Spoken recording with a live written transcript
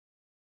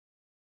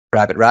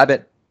Rabbit,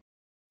 rabbit.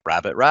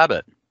 Rabbit,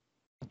 rabbit.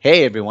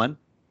 Hey, everyone.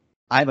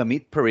 I'm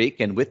Amit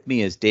Parikh, and with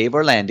me is Dave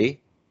Orlandi.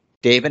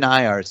 Dave and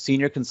I are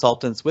senior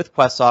consultants with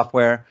Quest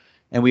Software,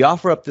 and we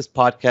offer up this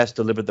podcast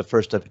delivered the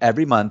first of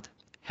every month,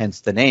 hence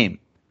the name,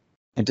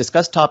 and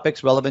discuss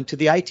topics relevant to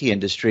the IT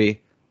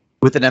industry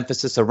with an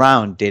emphasis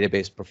around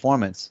database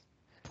performance.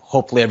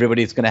 Hopefully,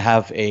 everybody's going to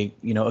have a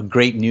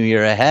great new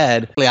year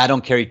ahead. I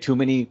don't carry too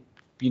many,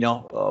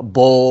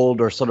 bold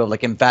or sort of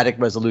like emphatic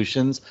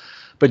resolutions.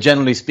 But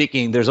generally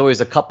speaking, there's always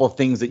a couple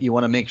things that you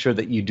want to make sure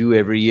that you do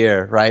every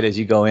year, right, as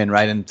you go in,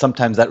 right? And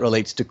sometimes that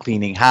relates to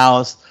cleaning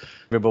house.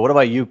 But what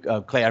about you,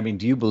 Clay? I mean,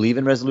 do you believe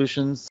in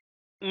resolutions?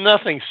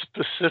 Nothing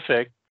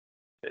specific.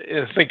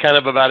 I think kind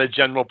of about a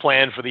general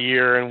plan for the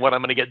year and what I'm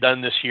going to get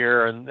done this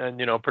year. And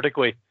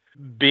particularly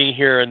being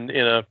here in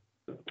a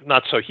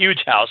not so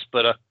huge house,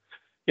 but a,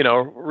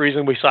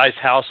 reasonably sized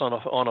house on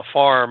a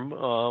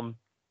farm.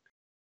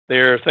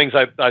 There are things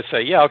I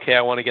say, yeah, okay,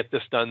 I want to get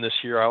this done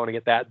this year. I want to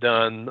get that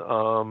done.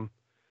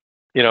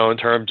 In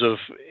terms of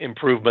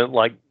improvement,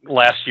 like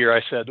last year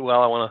I said,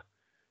 well, I want to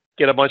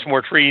get a bunch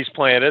more trees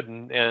planted.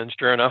 And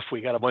sure enough, we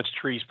got a bunch of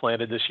trees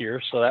planted this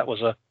year. So that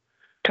was a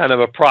kind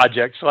of a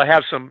project. So I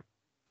have some,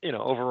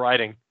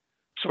 overriding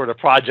sort of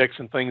projects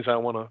and things I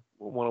want to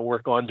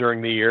work on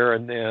during the year.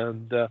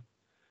 And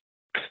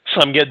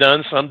some get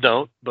done, some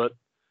don't, but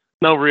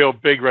no real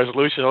big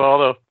resolution,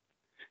 although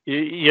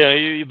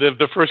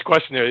the first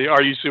question there,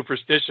 are you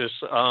superstitious?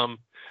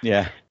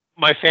 Yeah.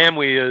 My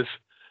family is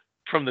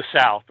from the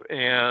South,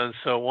 and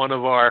so one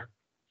of our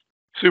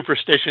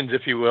superstitions,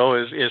 if you will,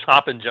 is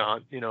Hoppin'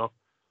 John.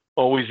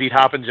 Always eat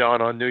Hoppin'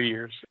 John on New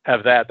Year's.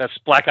 Have that. That's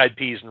black-eyed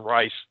peas and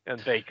rice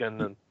and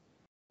bacon and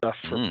stuff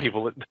for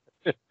people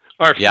that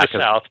aren't from the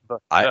South.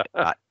 But,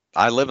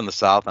 I live in the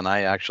South, and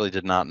I actually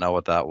did not know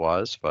what that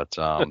was, but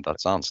that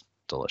sounds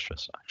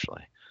delicious,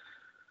 actually.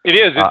 It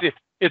is.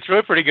 It's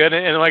really pretty good,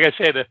 and like I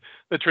say,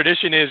 the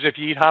tradition is if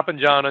you eat Hoppin'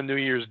 John on New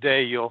Year's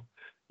Day, you'll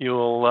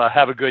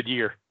have a good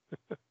year.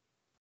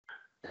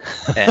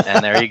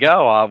 and there you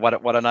go.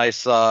 What a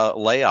nice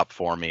layup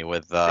for me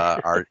with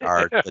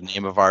the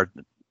name of our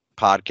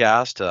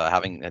podcast,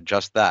 having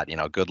just that.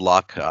 Good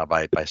luck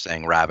by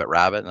saying rabbit,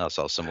 rabbit. And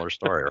so similar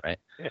story, right?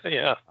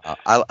 Yeah.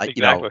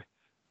 Exactly.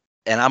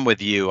 And I'm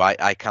with you.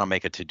 I kind of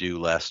make a to-do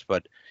list,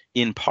 but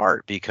in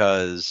part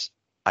because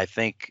I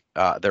think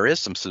there is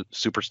some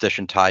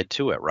superstition tied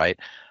to it, right?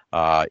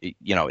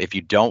 If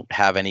you don't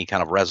have any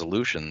kind of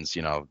resolutions,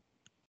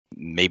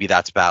 maybe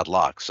that's bad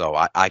luck. So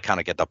I kind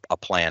of get a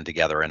plan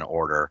together in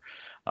order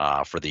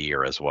for the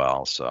year as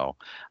well. So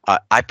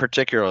I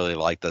particularly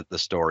like the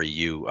story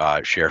you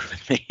shared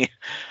with me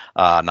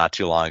not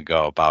too long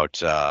ago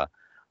about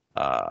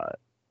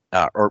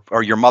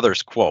or your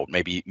mother's quote.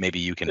 Maybe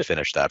you can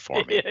finish that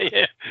for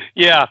me.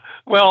 Yeah.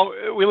 Well,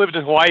 we lived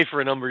in Hawaii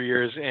for a number of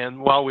years,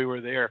 and while we were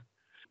there,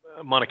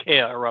 Mauna Kea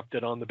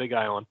erupted on the Big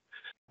Island.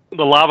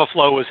 The lava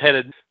flow was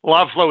headed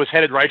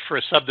right for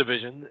a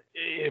subdivision.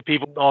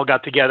 People all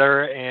got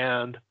together,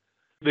 and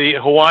the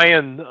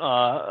Hawaiian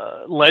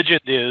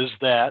legend is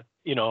that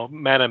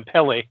Madame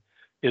Pele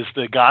is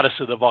the goddess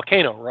of the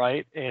volcano,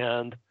 right?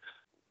 And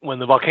when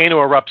the volcano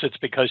erupts, it's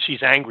because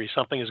she's angry.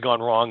 Something has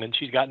gone wrong, and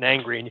she's gotten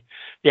angry, and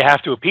you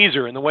have to appease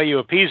her. And the way you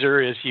appease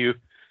her is you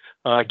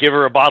give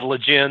her a bottle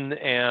of gin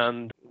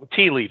and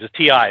tea leaves, the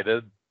TI,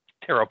 the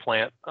taro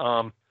plant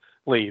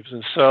leaves.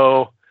 And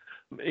so,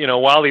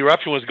 while the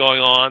eruption was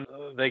going on,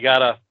 they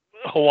got a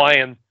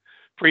Hawaiian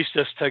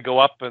priestess to go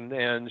up,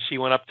 and she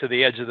went up to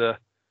the edge of the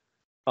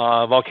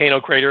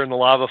volcano crater in the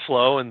lava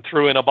flow and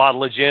threw in a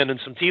bottle of gin and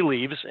some tea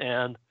leaves.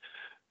 And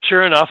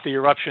sure enough, the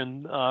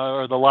eruption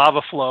or the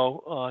lava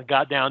flow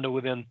got down to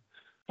within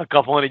a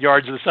couple hundred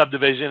yards of the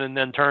subdivision and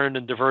then turned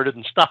and diverted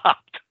and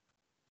stopped.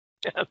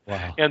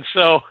 Wow. And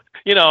so,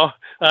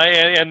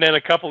 and then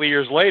a couple of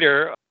years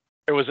later,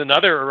 there was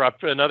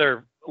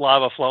another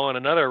lava flow and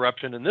another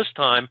eruption, and this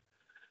time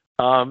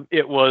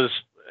it was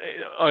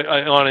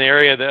on an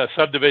area, a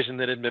subdivision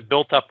that had been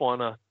built up on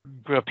a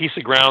piece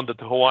of ground that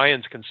the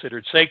Hawaiians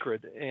considered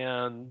sacred,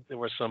 and there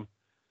was some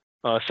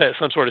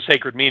sort of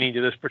sacred meaning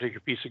to this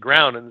particular piece of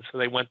ground. And so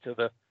they went to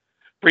the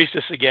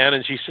priestess again,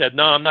 and she said,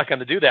 "No, I'm not going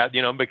to do that,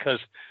 because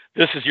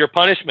this is your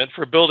punishment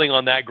for building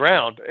on that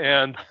ground."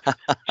 And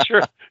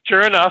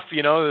sure enough,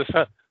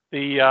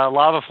 the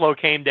lava flow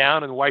came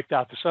down and wiped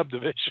out the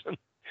subdivision.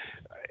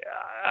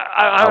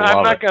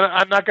 I'm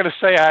not gonna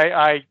say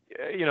I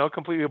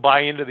completely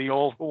buy into the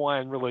old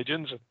Hawaiian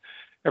religions and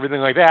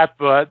everything like that,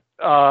 but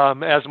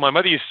as my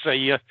mother used to say,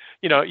 you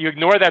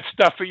ignore that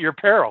stuff at your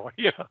peril.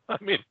 I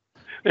mean,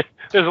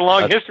 there's a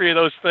long history of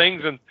those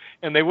things,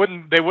 and they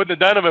wouldn't have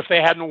done them if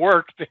they hadn't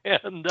worked.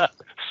 And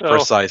so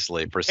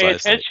precisely. Pay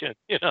attention.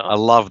 I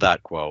love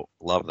that quote.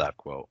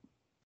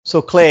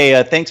 So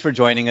Clay, thanks for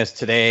joining us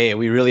today.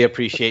 We really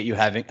appreciate you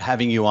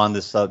having you on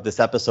this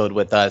episode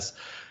with us.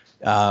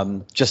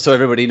 Just so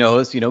everybody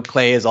knows,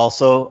 Clay is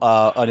also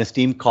an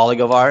esteemed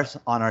colleague of ours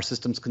on our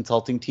systems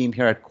consulting team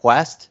here at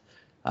Quest.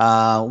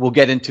 We'll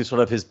get into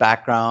sort of his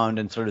background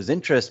and sort of his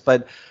interests,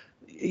 but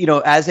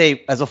as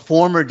a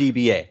former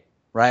DBA,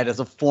 right? As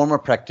a former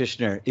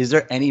practitioner, is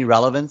there any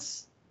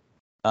relevance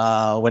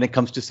when it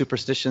comes to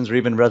superstitions or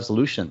even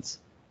resolutions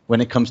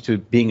when it comes to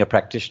being a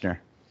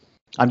practitioner?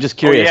 I'm just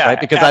curious, right?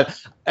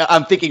 Because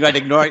I'm thinking, right,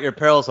 ignore at your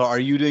peril. So are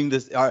you doing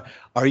this?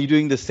 Are you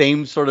doing the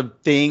same sort of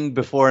thing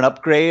before an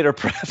upgrade or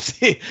perhaps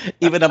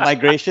even a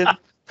migration?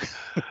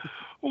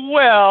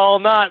 Well,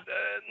 not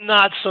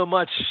so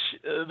much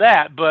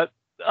that, but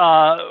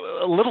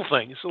little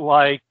things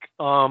like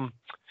trying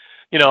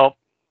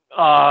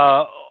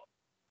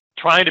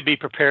to be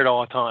prepared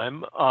all the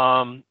time.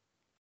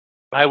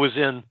 I was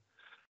in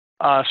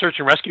search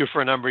and rescue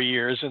for a number of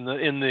years in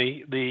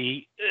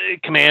the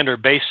command or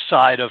base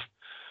side of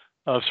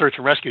search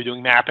and rescue,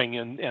 doing mapping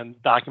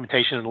and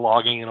documentation and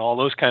logging and all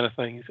those kind of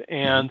things.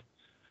 And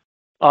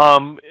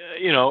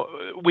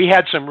we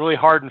had some really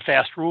hard and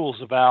fast rules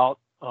about,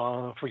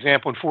 for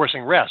example,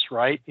 enforcing rest.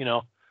 Right?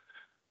 You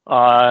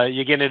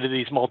get into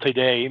these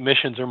multi-day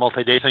missions or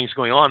multi-day things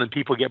going on, and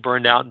people get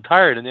burned out and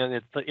tired, and then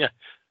it's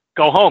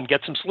go home,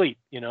 get some sleep.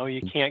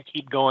 You can't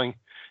keep going,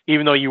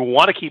 even though you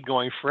want to keep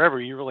going forever.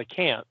 You really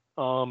can't.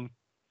 And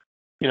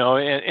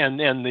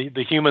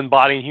the human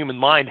body and human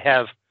mind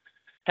have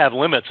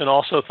limits, and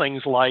also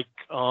things like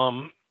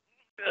checklists.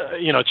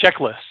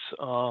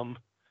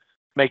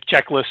 Make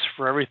checklists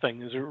for everything.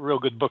 There's a real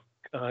good book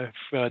a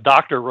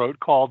doctor wrote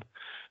called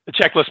The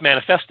Checklist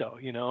Manifesto.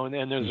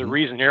 And there's a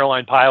reason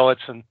airline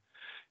pilots and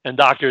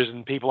doctors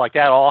and people like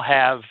that all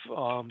have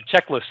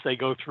checklists they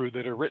go through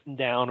that are written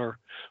down or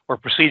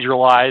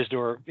proceduralized,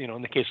 or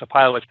in the case of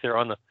pilots, they're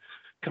on the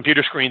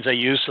computer screens they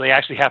use, so they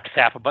actually have to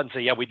tap a button and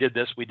say, yeah, we did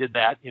this, we did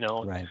that,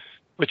 right.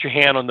 Put your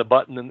hand on the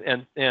button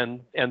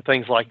and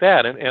things like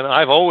that. And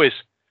I've always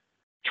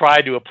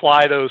tried to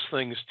apply those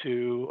things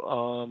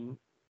to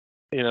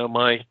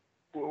my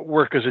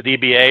work as a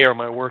DBA or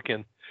my work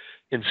in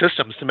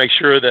systems, to make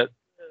sure that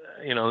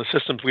the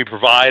systems we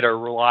provide are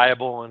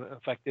reliable and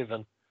effective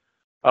and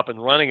up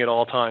and running at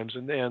all times.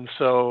 And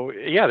so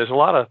there's a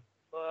lot of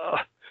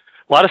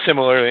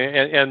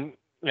similarity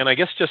and I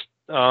guess just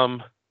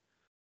common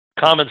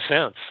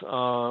sense.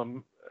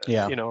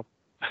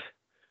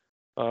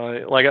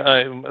 Like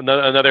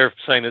another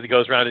saying that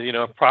goes around is,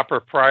 proper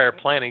prior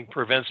planning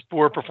prevents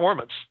poor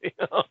performance.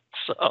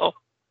 So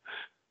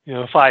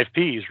 5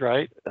 P's,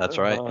 right? That's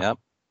right. Yep.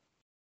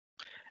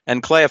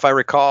 And Clay, if I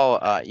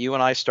recall, you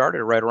and I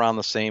started right around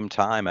the same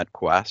time at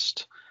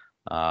Quest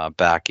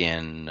back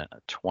in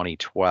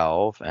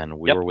 2012, and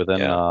we were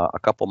within a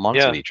couple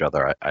months of each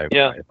other,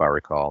 if I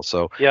recall.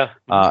 So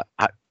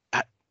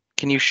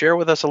can you share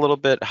with us a little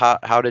bit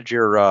how did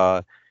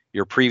your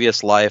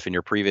previous life and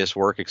your previous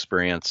work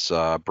experience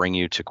bring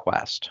you to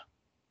Quest?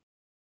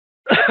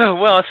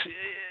 Well,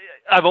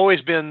 I've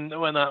always been,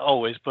 well, not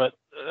always, but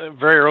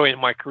very early in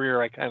my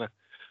career, I kind of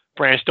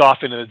branched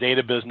off into the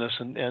data business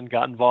and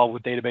got involved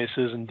with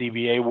databases and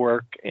DBA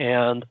work.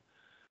 And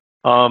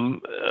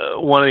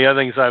one of the other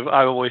things I've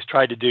always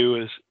tried to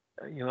do is,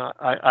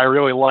 I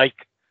really like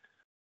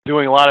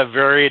doing a lot of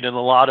varied and a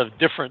lot of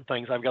different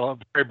things. I've got a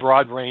very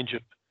broad range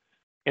of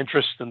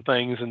interests and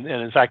things, and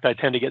in fact, I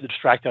tend to get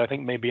distracted. I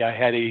think maybe I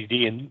had ADD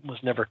and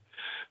was never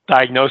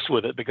diagnosed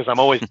with it, because I'm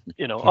always,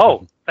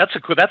 oh, that's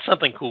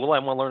something cool. I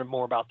want to learn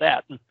more about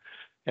that, and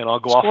I'll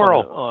go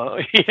Squirrel. off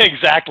on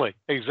exactly.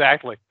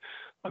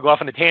 I'll go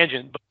off on a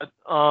tangent, but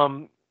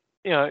one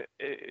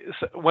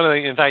of the,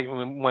 in fact,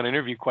 one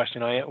interview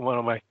question, one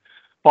of my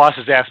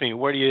bosses asked me,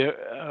 where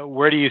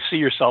do you see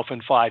yourself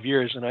in 5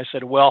 years? And I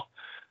said, well,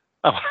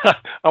 I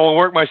want to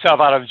work myself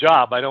out of a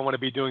job. I don't want to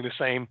be doing the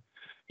same,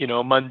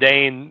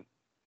 mundane,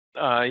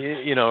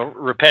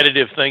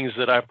 repetitive things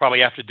that I probably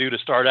have to do to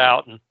start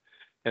out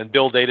and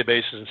build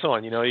databases and so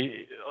on.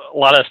 A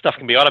lot of stuff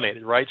can be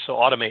automated, right? So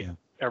automate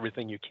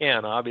everything you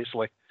can,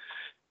 obviously.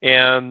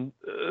 And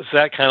so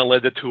that kind of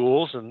led to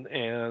tools,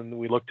 and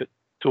we looked at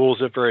tools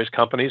at various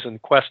companies,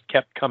 and Quest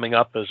kept coming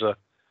up as a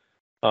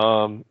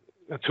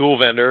tool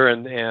vendor,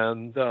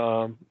 and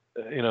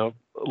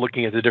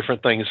looking at the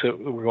different things that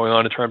were going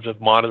on in terms of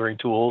monitoring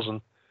tools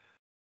and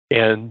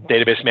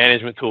database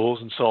management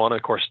tools and so on.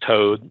 Of course,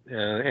 Toad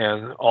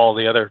and all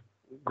the other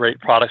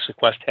great products that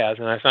Quest has.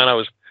 And I found I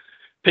was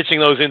pitching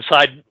those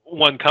inside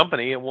one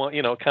company, and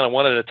kind of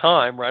one at a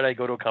time, right? I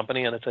go to a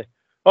company and I'd say,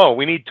 oh,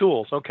 we need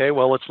tools. Okay,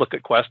 well, let's look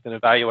at Quest and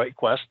evaluate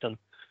Quest. And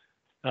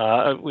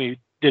we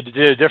did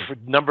a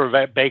different number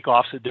of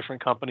bake-offs at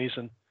different companies,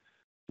 and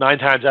 9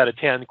 times out of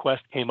 10,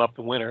 Quest came up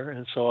the winner.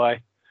 And so I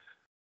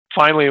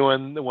finally,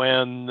 when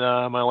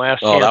my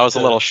last that was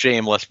a little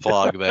shameless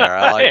plug there.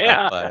 I like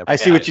that. I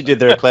see what you did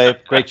there, Clay.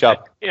 Great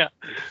job. Yeah,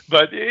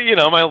 but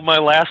my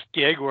last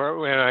gig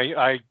when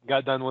I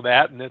got done with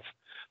that, and it's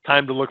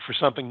time to look for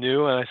something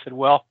new. And I said,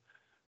 well,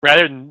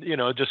 rather than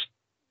just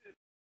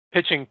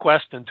pitching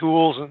Quest and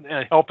tools and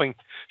helping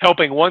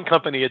one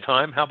company at a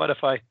time, how about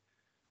if I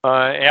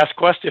ask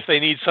Quest if they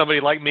need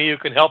somebody like me who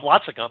can help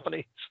lots of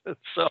companies?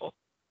 So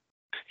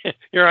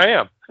here I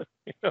am.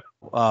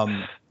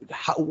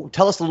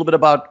 Tell us a little bit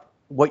about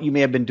what you may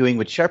have been doing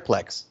with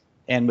SharePlex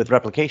and with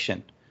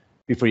replication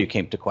before you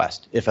came to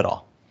Quest, if at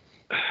all.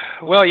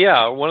 Well,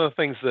 yeah, one of the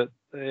things that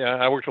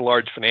I worked at a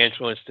large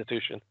financial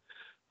institution,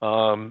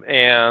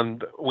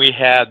 and we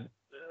had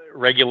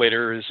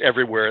regulators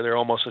everywhere. They're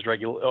almost as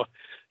regular.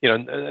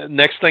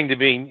 Next thing to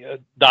being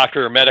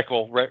doctor or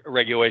medical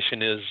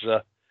regulation is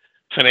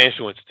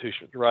financial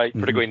institutions, right? Mm-hmm.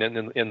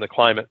 Particularly in the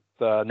climate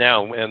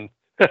now. And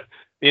the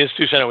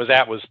institution I was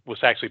at was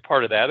actually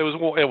part of that. It was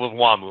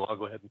WAMU. I'll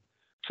go ahead and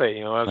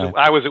say,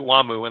 I was at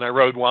WAMU, and I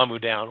rode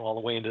WAMU down all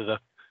the way into the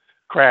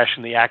crash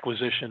and the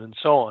acquisition and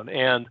so on.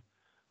 And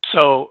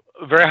so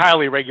very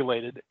highly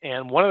regulated.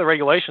 And one of the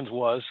regulations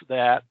was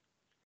that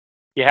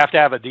you have to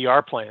have a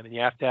DR plan and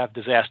you have to have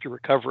disaster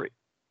recovery.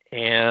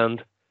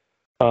 And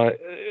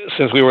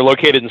since we were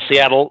located in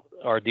Seattle,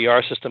 our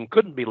DR system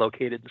couldn't be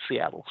located in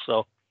Seattle.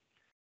 So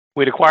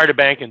we'd acquired a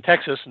bank in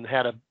Texas and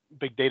had a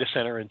big data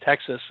center in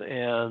Texas.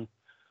 And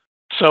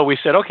so we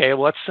said, okay,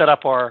 well, let's set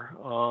up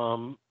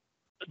our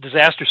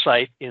disaster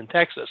site in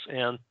Texas.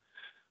 And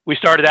we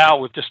started out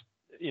with just,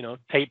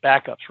 tape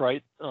backups,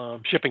 right?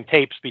 Shipping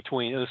tapes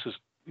between, this is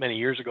many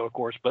years ago, of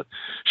course, but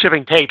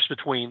shipping tapes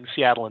between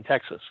Seattle and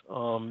Texas.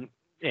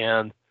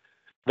 And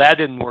that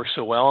didn't work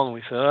so well. And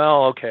we said,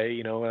 oh,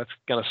 okay, that's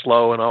kind of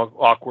slow and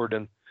awkward.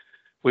 And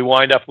we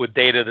wind up with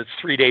data that's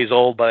 3 days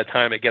old by the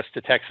time it gets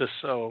to Texas.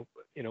 So,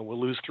 we'll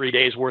lose 3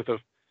 days worth of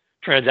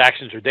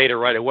transactions or data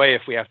right away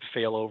if we have to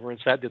fail over. And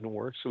so that didn't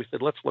work. So we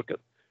said, let's look at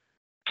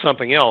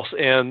something else.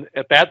 And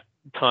at that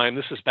time,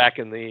 this is back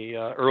in the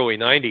early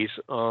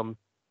 90s,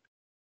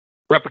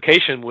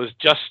 replication was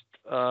just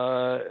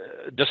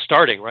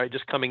starting, right?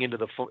 Just coming into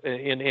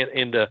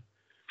into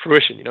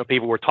fruition.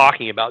 People were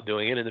talking about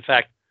doing it. And in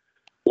fact,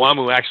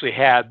 WAMU actually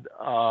had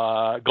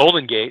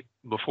Golden Gate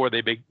before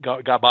they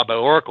got bought by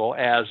Oracle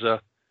as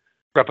a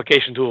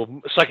replication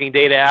tool, sucking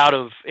data out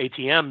of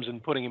ATMs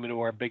and putting them into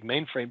our big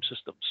mainframe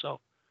system. So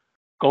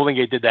Golden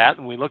Gate did that,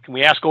 and we looked and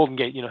we asked Golden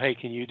Gate, hey,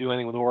 can you do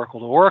anything with Oracle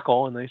to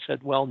Oracle? And they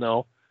said, well,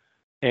 no.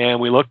 And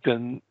we looked,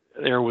 and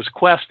there was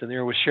Quest, and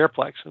there was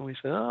SharePlex, and we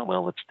said, oh,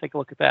 well, let's take a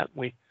look at that. And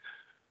we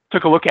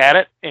took a look at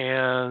it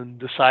and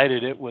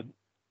decided it would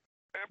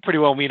pretty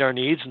well meet our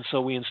needs, and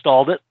so we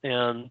installed it,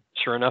 and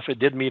sure enough, it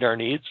did meet our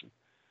needs,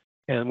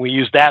 and we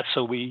used that,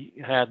 so we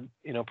had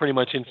pretty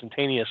much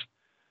instantaneous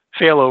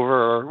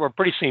failover or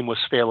pretty seamless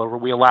failover.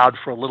 We allowed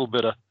for a little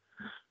bit of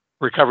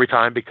recovery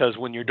time because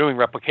when you're doing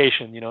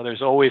replication, you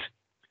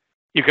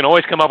can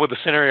always come up with a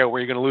scenario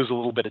where you're going to lose a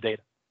little bit of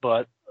data,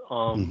 but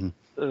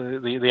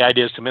the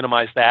idea is to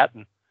minimize that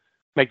and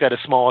make that as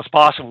small as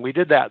possible. We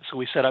did that, so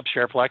we set up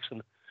SharePlex,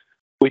 and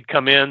we'd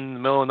come in the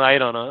middle of the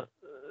night on a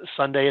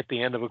Sunday at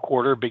the end of a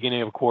quarter,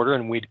 beginning of a quarter,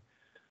 and we'd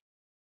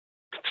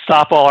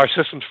stop all our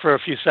systems for a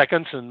few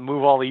seconds and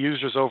move all the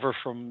users over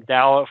from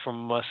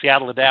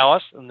Seattle to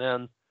Dallas, and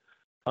then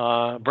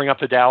bring up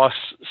the Dallas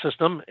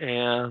system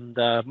and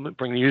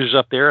bring the users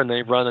up there, and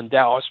they run in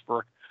Dallas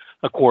for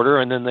a quarter,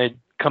 and then they'd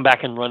come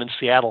back and run in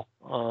Seattle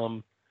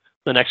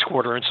the next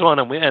quarter, and so on.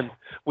 And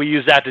we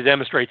use that to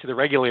demonstrate to the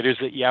regulators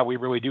that, yeah, we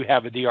really do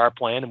have a DR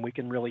plan, and we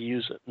can really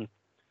use it and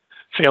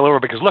fail over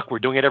because, look, we're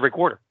doing it every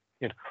quarter.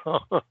 And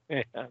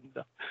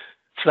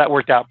so that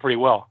worked out pretty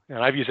well. And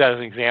I've used that as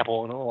an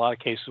example in a lot of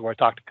cases where I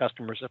talk to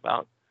customers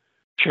about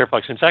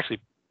SharePlex. And it's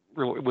actually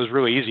it was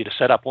really easy to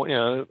set up.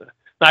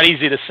 Not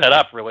easy to set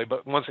up really,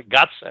 but once it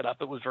got set up,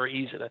 it was very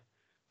easy to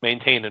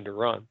maintain and to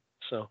run.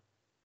 So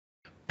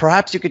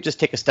perhaps you could just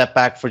take a step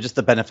back for just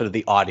the benefit of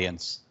the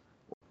audience.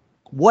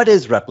 What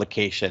is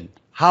replication?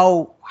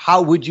 How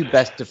would you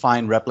best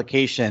define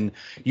replication?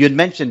 You had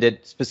mentioned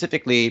it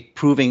specifically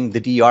proving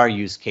the DR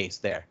use case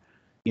there.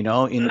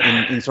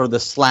 In sort of the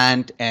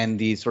slant and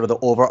the sort of the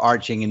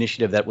overarching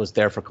initiative that was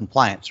there for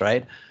compliance,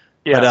 right?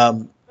 Yeah.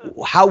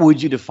 But how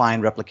would you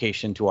define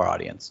replication to our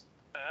audience?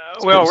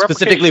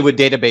 Specifically with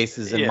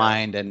databases in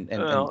mind and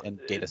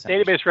data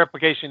centers. Database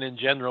replication in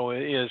general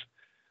is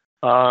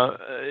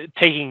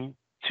taking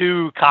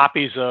two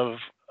copies of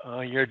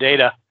your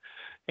data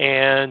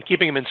and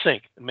keeping them in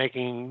sync,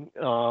 making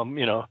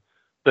the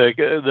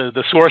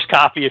source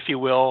copy, if you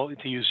will,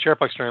 to use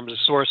SharePlex terms, the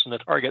source and the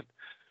target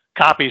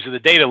copies of the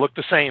data look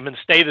the same and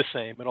stay the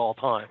same at all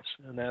times,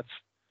 and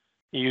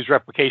you use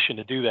replication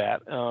to do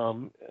that.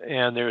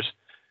 And there's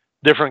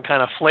different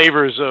kind of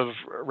flavors of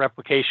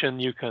replication.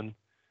 You can,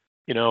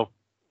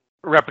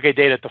 replicate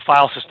data at the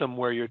file system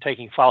where you're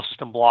taking file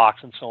system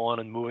blocks and so on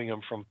and moving them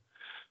from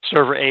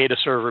server A to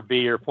server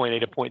B or point A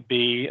to point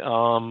B,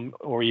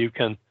 or you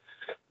can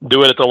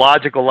do it at the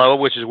logical level,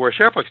 which is where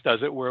SharePlex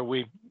does it, where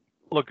we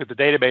look at the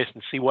database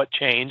and see what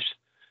changed,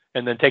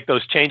 and then take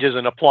those changes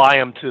and apply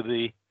them to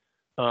the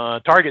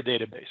target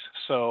database.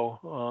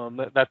 So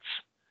that's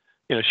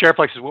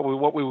SharePlex is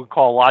what we would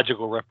call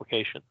logical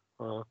replication.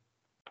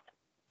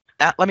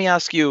 Let me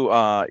ask you.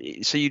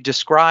 So you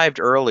described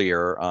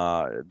earlier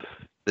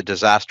the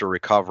disaster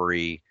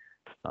recovery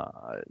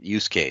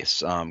use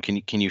case.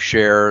 Can you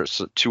share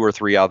two or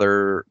three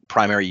other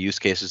primary use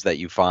cases that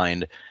you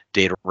find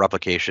data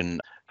replication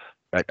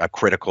a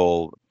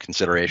critical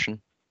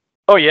consideration?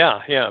 Oh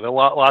yeah. There are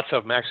lots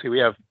of them. Actually, we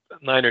have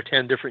 9 or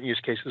 10 different use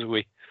cases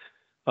we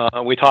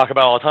talk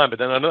about all the time. But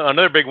then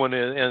another big one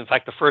is, and in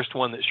fact, the first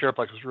one that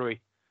SharePlex was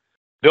really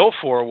built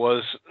for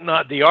was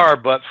not DR,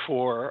 but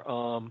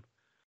for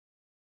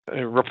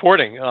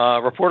reporting,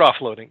 report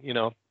offloading.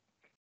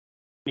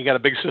 You got a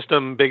big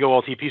system, big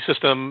OLTP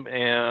system,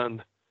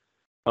 and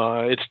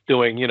it's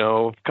doing,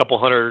 a couple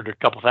hundred or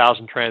couple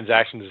thousand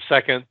transactions a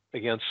second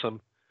against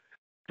some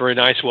very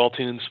nice,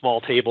 well-tuned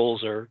small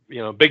tables, or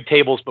big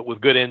tables but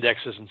with good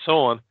indexes and so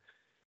on.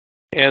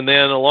 And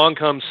then along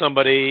comes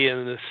somebody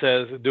and it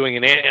says, doing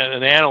an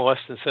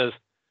analyst, and says,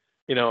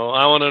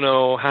 I want to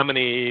know how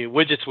many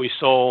widgets we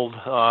sold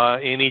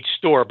in each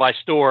store by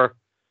store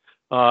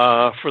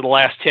for the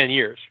last 10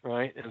 years,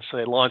 right? And so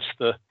they launched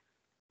the,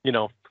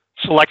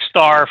 select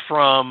star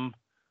from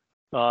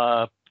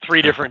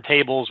 3 different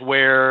tables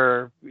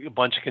where a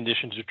bunch of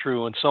conditions are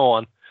true and so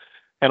on.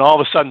 And all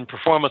of a sudden,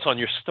 performance on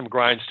your system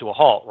grinds to a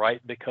halt,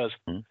 right? Because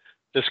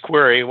this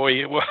query, what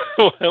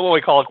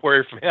we call a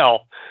query from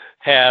hell,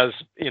 has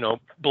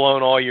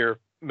blown all your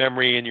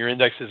memory and your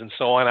indexes and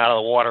so on out of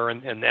the water,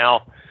 and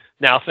now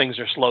things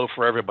are slow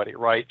for everybody,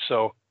 right?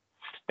 So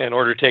an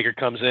order taker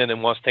comes in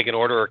and wants to take an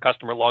order, or a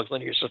customer logs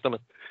into your system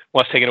and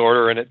wants to take an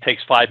order, and it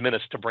takes 5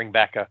 minutes to bring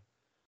back a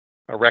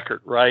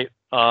record, right?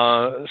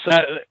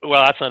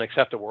 That's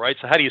unacceptable, right?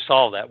 So how do you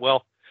solve that?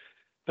 Well,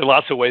 there are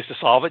lots of ways to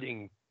solve it. You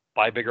can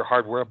buy bigger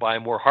hardware, buy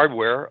more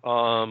hardware,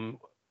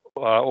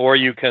 or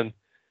you can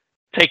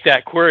take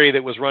that query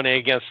that was running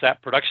against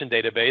that production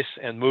database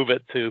and move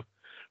it to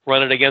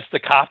run it against the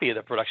copy of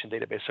the production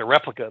database, a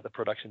replica of the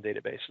production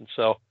database. And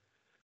so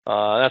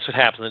that's what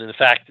happened. And in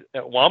fact,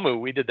 at WAMU,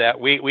 we did that.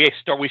 We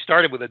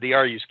started with a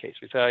DR use case.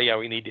 We said,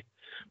 we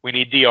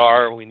need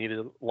DR, we need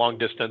a long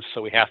distance,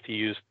 so we have to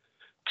use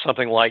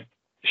something like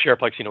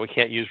SharePlex. We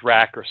can't use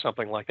RAC or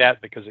something like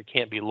that because it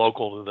can't be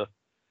local to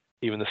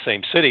even the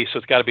same city, so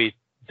it's got to be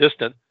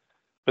distant.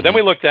 But then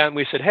we looked at it and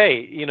we said,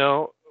 hey,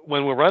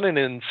 when we're running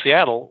in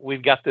Seattle,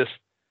 we've got this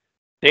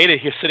data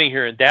here sitting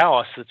here in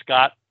Dallas that's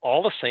got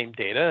all the same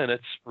data, and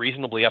it's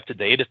reasonably up to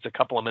date. It's a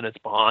couple of minutes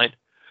behind,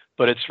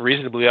 but it's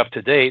reasonably up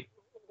to date.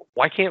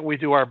 Why can't we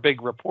do our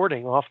big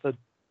reporting off the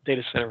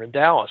data center in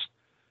Dallas?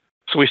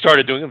 So we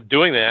started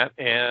doing that,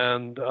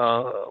 and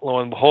lo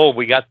and behold,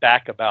 we got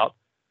back about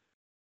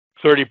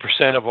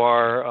 30% of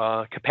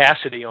our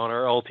capacity on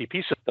our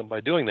LTP system by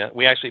doing that.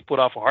 We actually put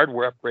off a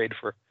hardware upgrade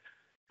for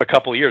a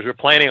couple of years. We were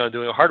planning on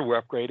doing a hardware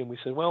upgrade, and we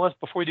said, well,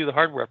 before we do the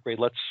hardware upgrade,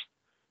 let's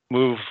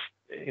let's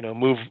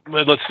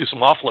do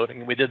some offloading.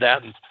 And we did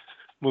that and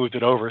moved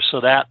it over.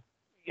 So that,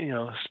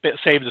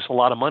 saved us a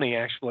lot of money,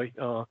 actually,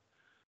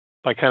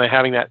 by kind of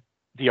having that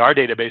DR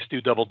database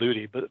do double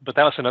duty. But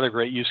that was another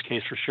great use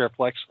case for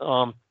SharePlex.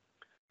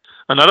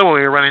 Another one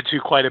we run into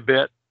quite a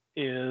bit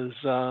is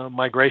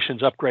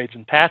migrations, upgrades,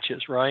 and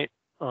patches, right?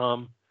 You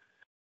want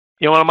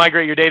to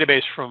migrate your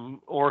database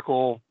from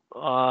Oracle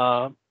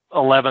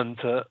 11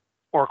 to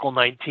Oracle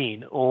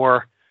 19,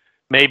 or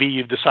maybe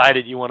you've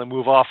decided you want to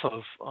move off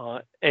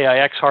of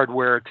AIX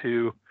hardware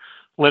to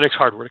Linux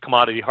hardware, to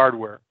commodity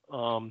hardware.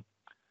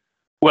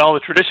 Well,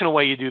 the traditional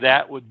way you do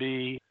that would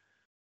be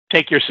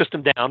take your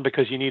system down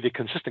because you need a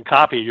consistent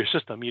copy of your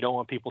system. You don't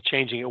want people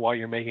changing it while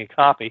you're making a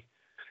copy.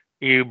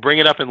 You bring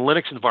it up in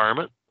Linux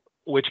environment,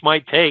 which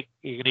might take,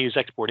 you can use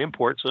export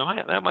import, so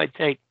that might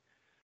take,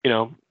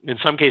 in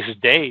some cases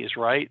days,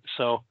 right?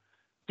 So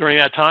during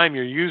that time,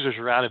 your users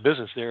are out of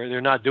business. They're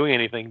not doing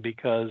anything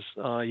because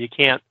you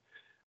can't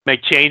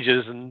make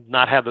changes and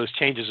not have those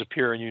changes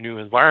appear in your new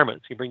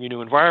environment. So you bring your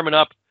new environment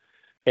up,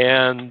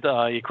 and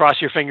you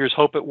cross your fingers,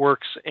 hope it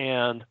works,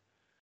 and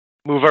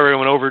move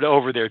everyone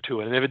over there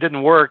to it. And if it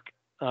didn't work,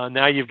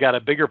 now you've got a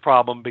bigger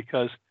problem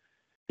because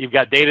you've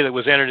got data that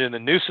was entered in the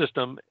new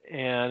system,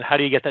 and how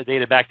do you get that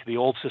data back to the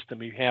old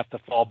system? You have to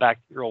fall back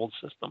to your old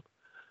system.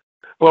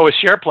 Well, with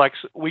SharePlex,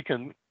 we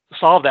can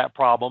solve that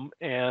problem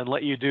and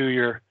let you do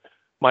your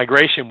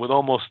migration with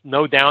almost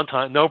no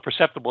downtime, no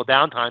perceptible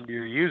downtime to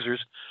your users,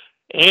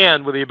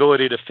 and with the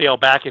ability to fail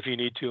back if you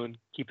need to and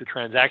keep the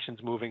transactions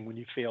moving when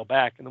you fail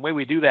back. And the way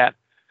we do that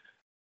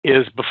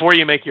is before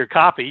you make your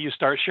copy, you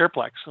start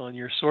SharePlex on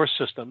your source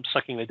system,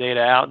 sucking the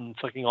data out and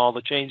sucking all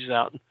the changes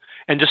out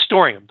and just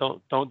storing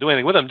them. Don't do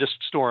anything with them, just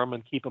store them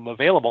and keep them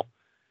available.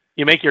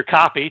 You make your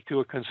copy to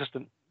a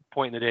consistent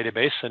point in the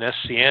database, an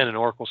SCN in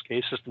Oracle's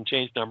case, system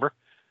change number,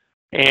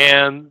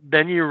 and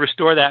then you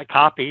restore that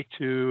copy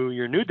to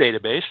your new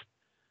database,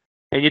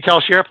 and you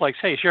tell SharePlex,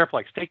 hey,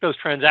 SharePlex, take those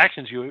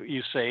transactions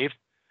you saved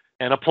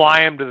and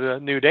apply them to the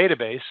new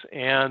database,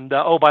 and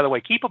oh, by the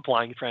way, keep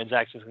applying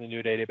transactions in the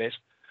new database.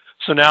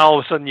 So now all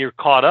of a sudden you're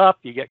caught up.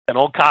 You get an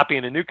old copy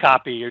and a new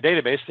copy of your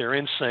database. They're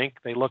in sync.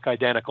 They look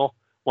identical.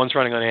 One's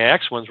running on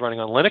AIX, one's running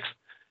on Linux.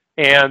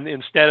 And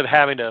instead of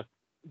having to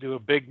do a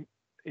big,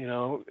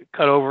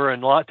 cut over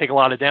and take a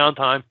lot of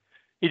downtime,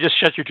 you just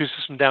shut your two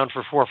systems down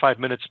for 4 or 5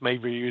 minutes,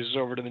 move your users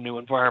over to the new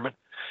environment,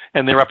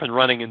 and they're up and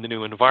running in the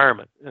new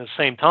environment. At the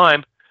same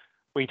time,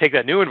 we can take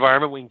that new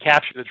environment, we can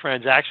capture the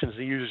transactions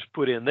the users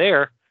put in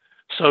there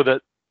so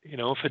that,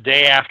 if a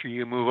day after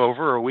you move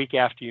over or a week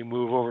after you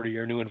move over to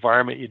your new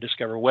environment, you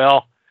discover,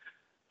 well,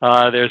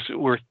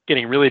 We're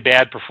getting really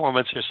bad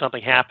performance. There's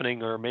something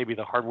happening, or maybe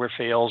the hardware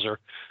fails, or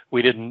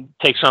we didn't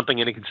take something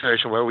into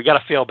consideration where we got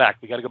to fail back.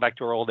 We got to go back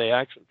to our old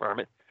AX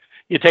environment.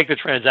 You take the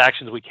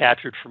transactions we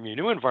captured from your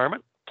new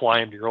environment, apply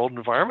them to your old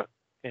environment,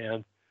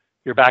 and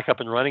you're back up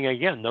and running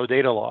again. No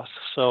data loss.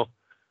 So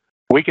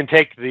we can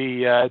take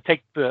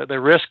the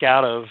risk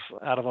out of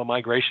a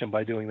migration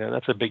by doing that.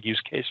 That's a big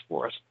use case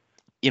for us.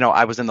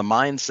 I was in the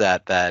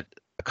mindset that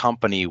a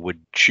company would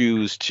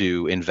choose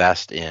to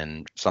invest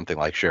in something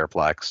like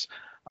SharePlex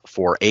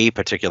for a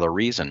particular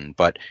reason,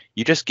 but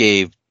you just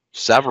gave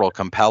several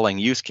compelling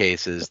use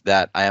cases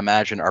that I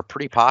imagine are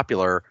pretty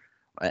popular,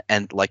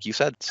 and like you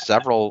said,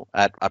 several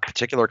at a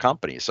particular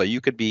company. So you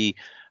could be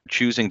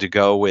choosing to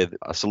go with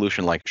a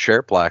solution like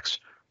SharePlex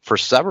for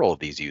several of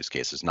these use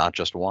cases, not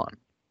just one.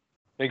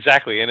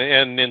 Exactly, and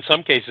in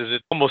some cases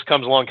it almost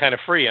comes along kind of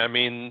free. I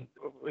mean,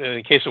 in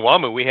the case of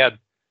WAMU, we had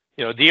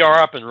DR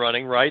up and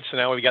running, right? So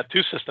now we've got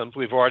two systems.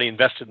 We've already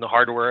invested in the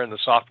hardware and the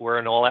software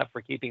and all that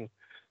for keeping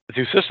the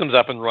two systems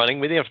up and running.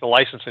 We didn't have to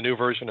license a new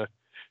version of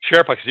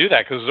SharePlex to do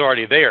that because it's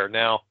already there.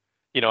 Now,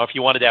 if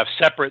you wanted to have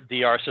separate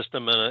DR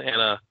system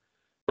and a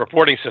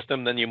reporting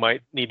system, then you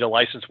might need to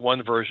license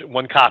one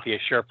copy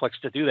of SharePlex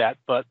to do that.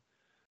 But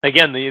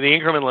again, the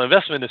incremental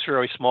investment is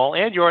very small,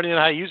 and you already know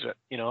how to use it.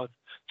 It's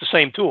the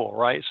same tool,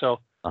 right? So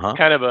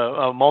kind of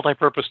a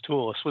multi-purpose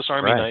tool, a Swiss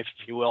Army knife,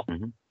 if you will.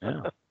 Mm-hmm.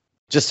 Yeah.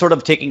 Just sort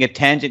of taking a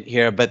tangent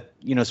here, but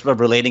sort of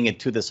relating it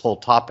to this whole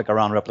topic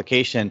around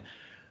replication.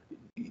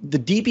 The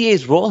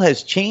DBA's role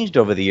has changed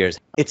over the years.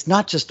 It's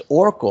not just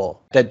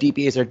Oracle that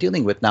DBAs are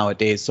dealing with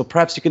nowadays. So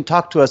perhaps you can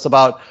talk to us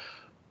about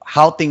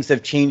how things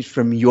have changed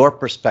from your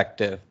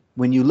perspective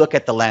when you look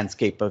at the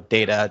landscape of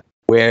data,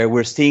 where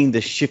we're seeing the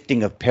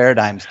shifting of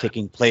paradigms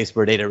taking place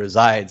where data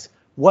resides.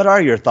 What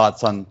are your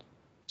thoughts on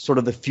sort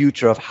of the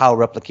future of how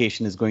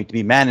replication is going to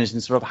be managed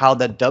and sort of how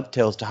that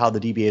dovetails to how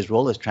the DBA's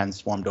role has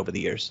transformed over the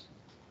years?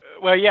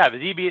 Well, yeah, the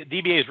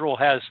DBA's role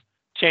has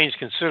changed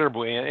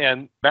considerably.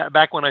 And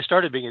back when I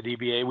started being a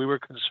DBA, we were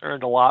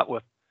concerned a lot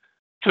with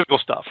physical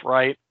stuff,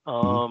 right?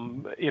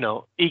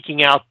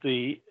 Eking out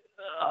the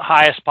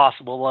highest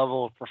possible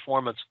level of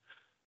performance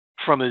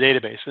from the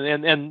database.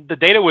 And the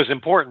data was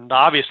important,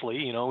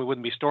 obviously. We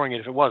wouldn't be storing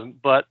it if it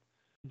wasn't. But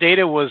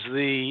data was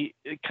the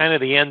kind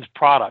of the end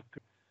product.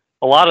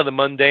 A lot of the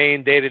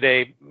mundane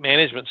day-to-day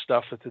management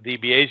stuff that the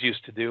DBAs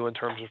used to do in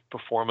terms of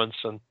performance,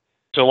 and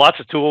so lots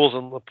of tools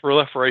and the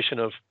proliferation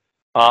of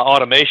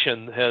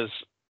automation has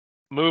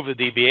moved the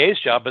DBA's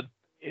job. But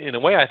in a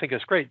way, I think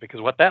it's great, because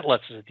what that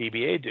lets the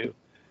DBA do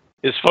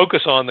is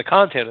focus on the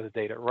content of the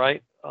data,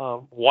 right?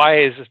 Why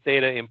is this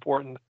data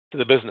important to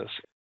the business?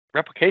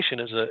 Replication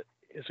is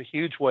a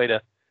huge way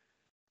to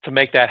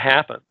make that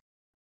happen.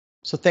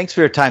 So thanks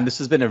for your time. This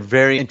has been a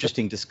very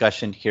interesting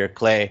discussion here,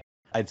 Clay.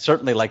 I'd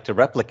certainly like to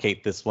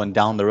replicate this one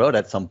down the road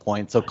at some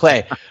point. So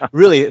Clay,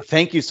 really,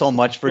 thank you so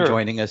much for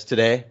joining us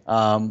today.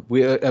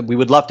 We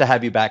would love to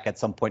have you back at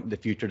some point in the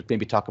future to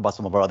maybe talk about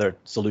some of our other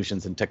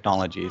solutions and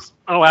technologies.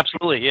 Oh,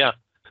 absolutely. Yeah.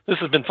 This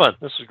has been fun.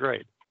 This is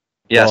great.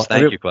 Yes,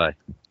 thank you, Clay.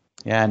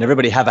 Yeah, and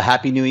everybody have a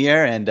happy new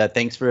year, and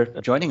thanks for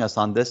joining us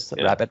on this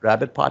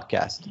Rabbit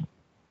podcast.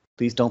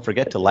 Please don't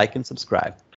forget to like and subscribe.